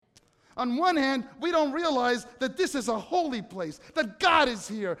On one hand, we don't realize that this is a holy place, that God is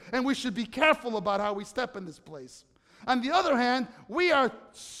here, and we should be careful about how we step in this place. On the other hand, we are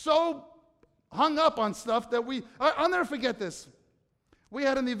so hung up on stuff that I'll never forget this. We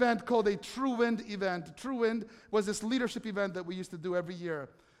had an event called a True Wind event. True Wind was this leadership event that we used to do every year.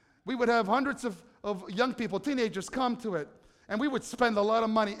 We would have hundreds of young people, teenagers, come to it, and we would spend a lot of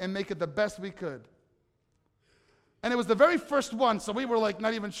money and make it the best we could. And it was the very first one, so we were like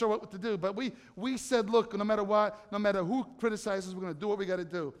not even sure what to do. But we said, look, no matter what, no matter who criticizes, we're going to do what we got to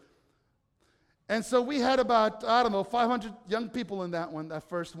do. And so we had about, 500 young people in that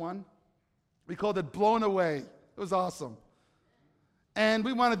first one. We called it Blown Away. It was awesome. And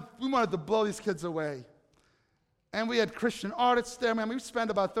we wanted to blow these kids away. And we had Christian artists there. Man, we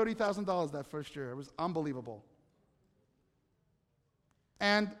spent about $30,000 that first year. It was unbelievable.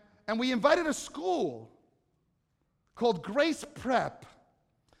 And we invited a school called Grace Prep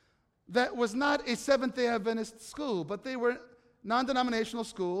that was not a Seventh-day Adventist school, but they were non-denominational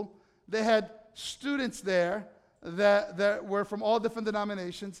school. They had students there that were from all different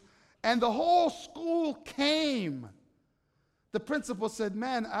denominations, and the whole school came. The principal said,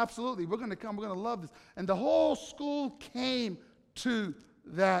 man, absolutely, we're going to come, we're going to love this. And the whole school came to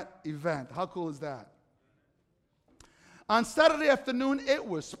that event. How cool is that? On Saturday afternoon, it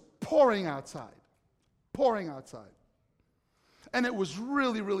was pouring outside. And it was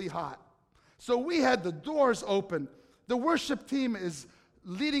really, really hot. So we had the doors open. The worship team is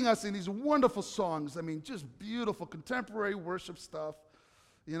leading us in these wonderful songs. I mean, just beautiful contemporary worship stuff,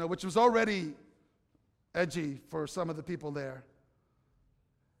 which was already edgy for some of the people there.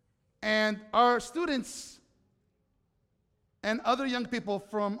 And our students and other young people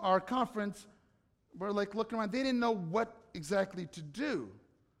from our conference were like looking around. They didn't know what exactly to do.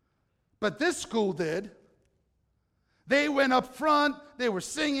 But this school did. They went up front, they were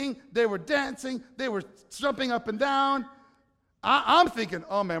singing, they were dancing, they were jumping up and down. I'm thinking,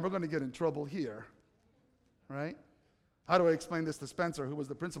 oh man, we're going to get in trouble here, right? How do I explain this to Spencer, who was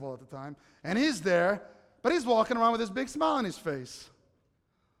the principal at the time? And he's there, but he's walking around with this big smile on his face.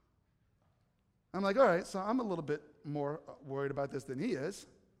 I'm like, all right, so I'm a little bit more worried about this than he is.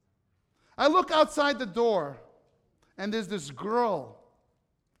 I look outside the door, and there's this girl,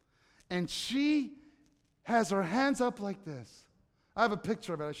 and she has her hands up like this. I have a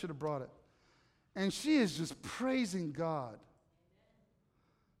picture of it. I should have brought it. And she is just praising God.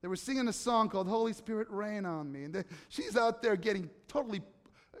 They were singing a song called Holy Spirit, Rain on Me. And she's out there getting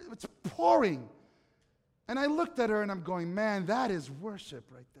it's pouring. And I looked at her and I'm going, man, that is worship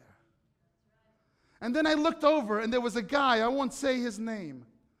right there. And then I looked over and there was a guy, I won't say his name.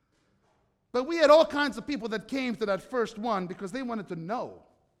 But we had all kinds of people that came to that first one because they wanted to know.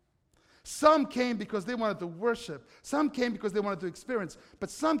 Some came because they wanted to worship. Some came because they wanted to experience. But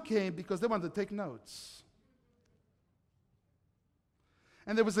some came because they wanted to take notes.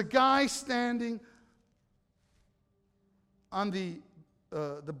 And there was a guy standing on the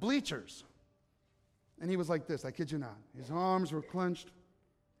bleachers. And he was like this, I kid you not. His arms were clenched.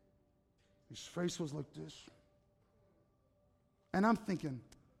 His face was like this. And I'm thinking,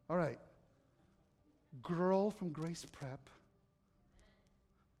 all right, girl from Grace Prep.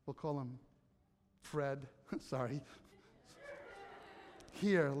 We'll call him Fred. Sorry.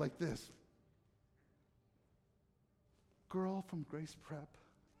 Here, like this. Girl from Grace Prep.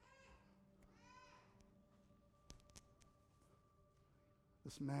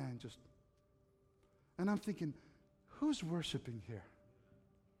 This man just... And I'm thinking, who's worshiping here?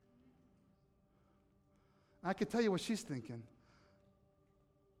 I could tell you what she's thinking.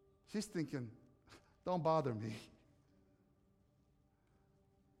 She's thinking, don't bother me.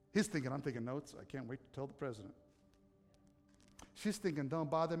 He's thinking, I'm taking notes. I can't wait to tell the president. She's thinking, don't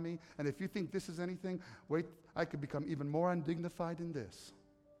bother me. And if you think this is anything, wait, I could become even more undignified than this.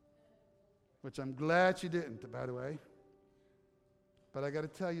 Which I'm glad she didn't, by the way. But I got to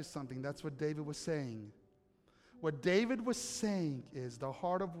tell you something. That's what David was saying. What David was saying is the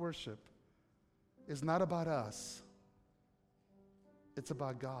heart of worship is not about us. It's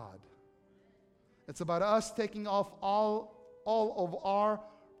about God. It's about us taking off all of our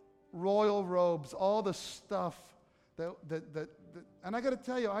royal robes, all the stuff that and I got to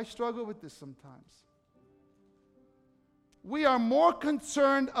tell you, I struggle with this sometimes. We are more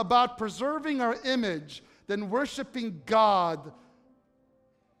concerned about preserving our image than worshiping God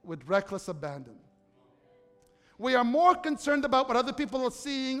with reckless abandon. We are more concerned about what other people are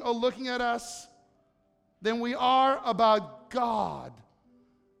seeing or looking at us than we are about God,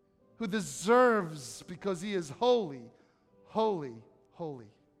 who deserves, because he is holy, holy, holy.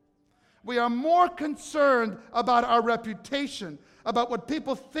 We are more concerned about our reputation, about what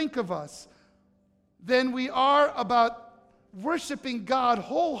people think of us, than we are about worshiping God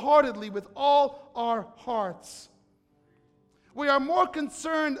wholeheartedly with all our hearts. We are more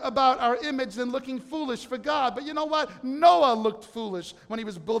concerned about our image than looking foolish for God. But you know what? Noah looked foolish when he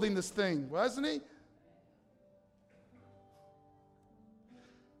was building this thing, wasn't he?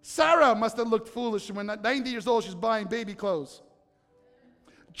 Sarah must have looked foolish when at 90 years old she's buying baby clothes.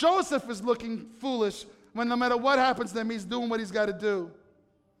 Joseph is looking foolish when no matter what happens to him, he's doing what he's got to do.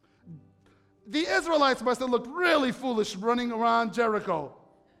 The Israelites must have looked really foolish running around Jericho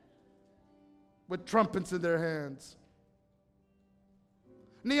with trumpets in their hands.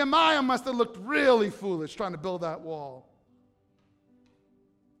 Nehemiah must have looked really foolish trying to build that wall.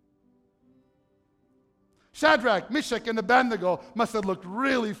 Shadrach, Meshach, and Abednego must have looked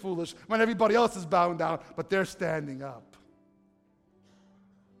really foolish when everybody else is bowing down, but they're standing up.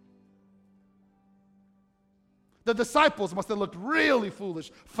 The disciples must have looked really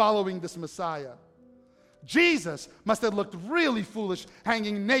foolish following this Messiah. Jesus must have looked really foolish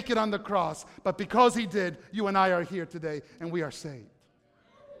hanging naked on the cross, but because he did, you and I are here today, and we are saved.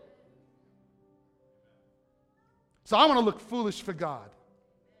 So I want to look foolish for God.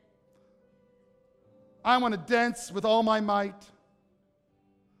 I want to dance with all my might.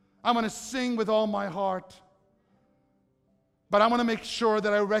 I want to sing with all my heart. But I want to make sure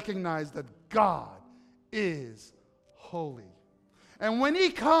that I recognize that God is holy. And when he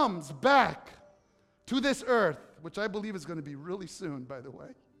comes back to this earth, which I believe is going to be really soon, by the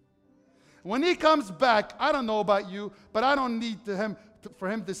way. When he comes back, I don't know about you, but I don't need for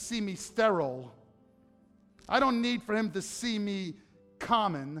him to see me sterile. I don't need for him to see me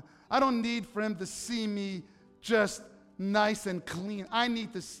common. I don't need for him to see me just nice and clean. I need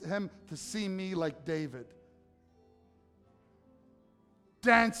him to see me like David.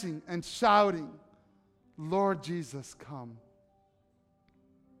 Dancing and shouting, Lord Jesus, come.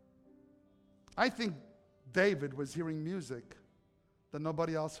 I think David was hearing music that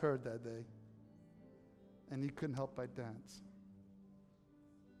nobody else heard that day. And he couldn't help but dance.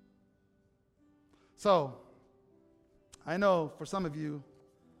 So, I know for some of you,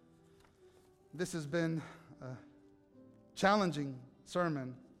 this has been a challenging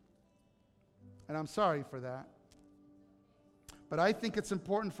sermon. And I'm sorry for that. But I think it's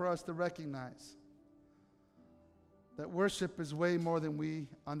important for us to recognize that worship is way more than we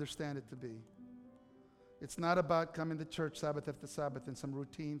understand it to be. It's not about coming to church Sabbath after Sabbath in some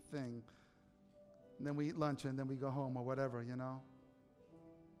routine thing. And then we eat lunch and then we go home or whatever, you know.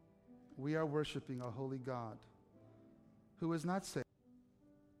 We are worshiping a holy God who is not saved.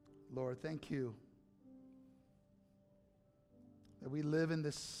 Lord, thank you that we live in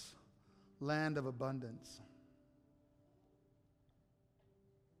this land of abundance.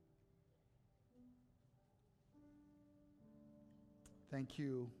 Thank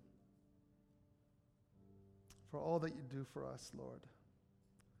you for all that you do for us, Lord.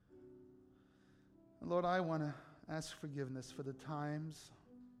 And Lord, I want to ask forgiveness for the times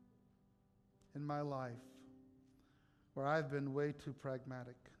in my life where I've been way too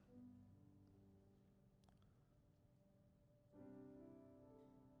pragmatic.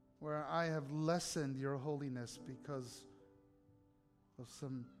 Where I have lessened your holiness because of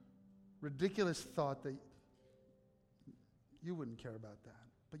some ridiculous thought that you wouldn't care about that,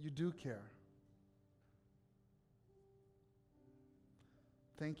 but you do care.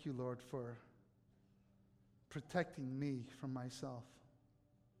 Thank you, Lord, for protecting me from myself.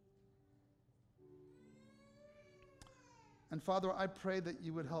 And Father, I pray that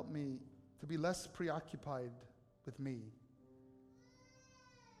you would help me to be less preoccupied with me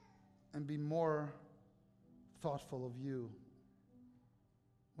and be more thoughtful of you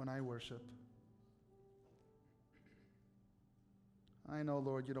when I worship. I know,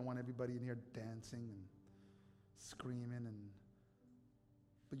 Lord, you don't want everybody in here dancing and screaming,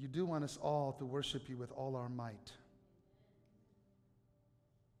 but you do want us all to worship you with all our might.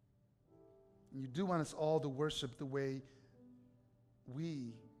 And you do want us all to worship the way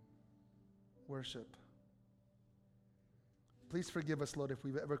we worship. Please forgive us, Lord, if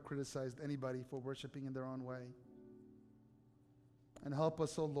we've ever criticized anybody for worshiping in their own way. And help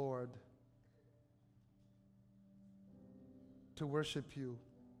us, O Lord, to worship you,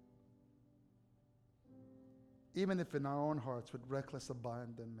 even if in our own hearts with reckless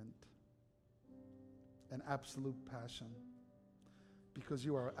abandonment and absolute passion, because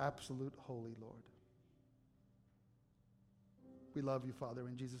you are absolute holy, Lord. We love you, Father.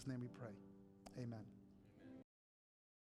 In Jesus' name we pray. Amen.